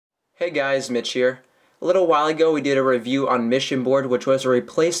Hey guys, Mitch here. A little while ago we did a review on MissionBoard, which was a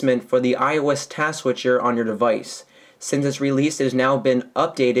replacement for the iOS task switcher on your device. Since its release, it has now been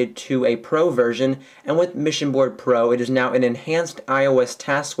updated to a Pro version, and with MissionBoard Pro, it is now an enhanced iOS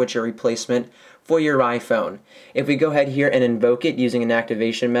task switcher replacement for your iPhone. If we go ahead here and invoke it using an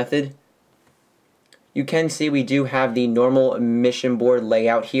activation method, you can see we do have the normal MissionBoard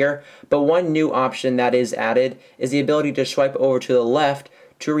layout here, but one new option that is added is the ability to swipe over to the left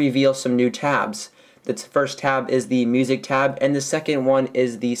to reveal some new tabs. The first tab is the Music tab, and the second one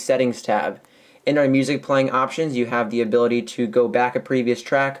is the Settings tab. In our music playing options, you have the ability to go back a previous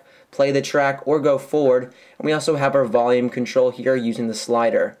track, play the track, or go forward, and we also have our volume control here using the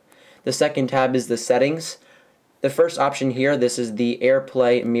slider. The second tab is the Settings. The first option here, this is the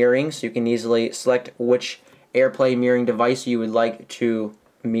AirPlay mirroring, so you can easily select which AirPlay mirroring device you would like to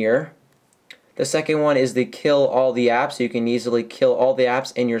mirror. The second one is the kill all the apps, so you can easily kill all the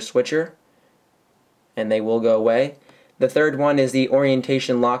apps in your switcher and they will go away. The third one is the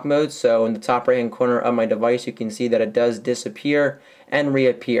orientation lock mode, so in the top right hand corner of my device you can see that it does disappear and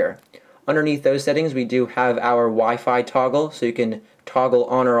reappear. Underneath those settings we do have our Wi-Fi toggle, so you can toggle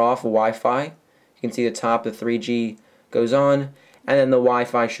on or off Wi-Fi. You can see the top, the 3G goes on, and then the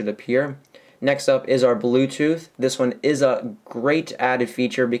Wi-Fi should appear. Next up is our Bluetooth. This one is a great added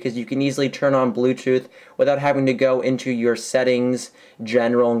feature because you can easily turn on Bluetooth without having to go into your settings,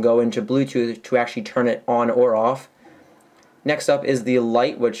 general, and go into Bluetooth to actually turn it on or off. Next up is the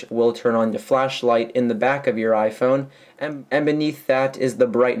light, which will turn on the flashlight in the back of your iPhone. And beneath that is the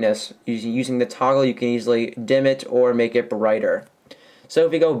brightness. Using the toggle, you can easily dim it or make it brighter. So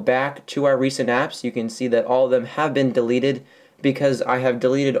if we go back to our recent apps, you can see that all of them have been deleted because I have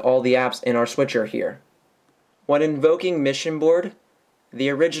deleted all the apps in our switcher here. When invoking MissionBoard,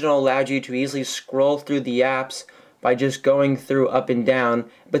 the original allowed you to easily scroll through the apps by just going through up and down,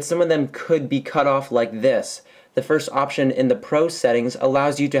 but some of them could be cut off like this. The first option in the Pro settings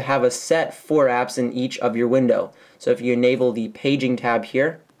allows you to have a set 4 apps in each of your window. So if you enable the paging tab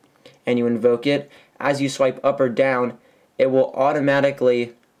here and you invoke it, as you swipe up or down, it will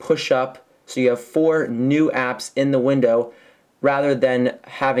automatically push up so you have 4 new apps in the window rather than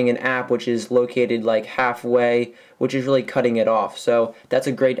having an app which is located like halfway, which is really cutting it off. So that's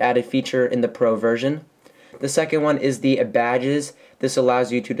a great added feature in the Pro version. The second one is the badges. This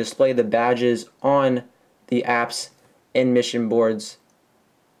allows you to display the badges on the apps in MissionBoard's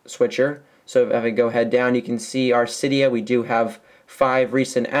switcher. So if I go head down, you can see our Cydia. We do have 5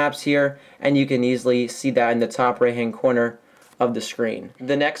 recent apps here, and you can easily see that in the top right hand corner of the screen.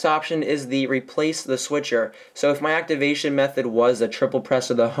 The next option is the replace the switcher. So if my activation method was a triple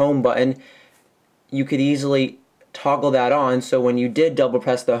press of the home button, you could easily toggle that on, so when you did double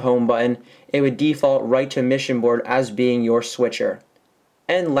press the home button, it would default right to MissionBoard as being your switcher.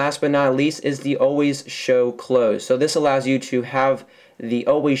 And last but not least is the always show close. So this allows you to have the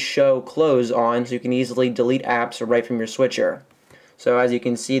always show close on, so you can easily delete apps right from your switcher. So as you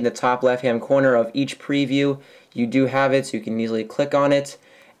can see in the top left hand corner of each preview, you do have it, so you can easily click on it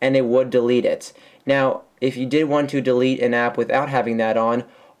and it would delete it. Now if you did want to delete an app without having that on,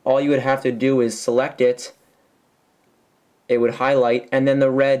 all you would have to do is select it, it would highlight, and then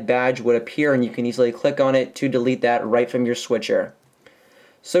the red badge would appear and you can easily click on it to delete that right from your switcher.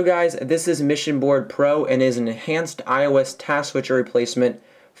 So guys, this is MissionBoard Pro and is an enhanced iOS task switcher replacement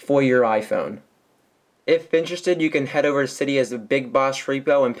for your iPhone. If interested, you can head over to Cydia's Big Boss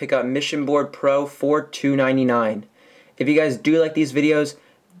repo and pick up MissionBoard Pro for $2.99. If you guys do like these videos,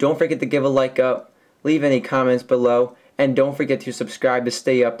 don't forget to give a like up, leave any comments below, and don't forget to subscribe to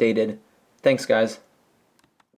stay updated. Thanks guys.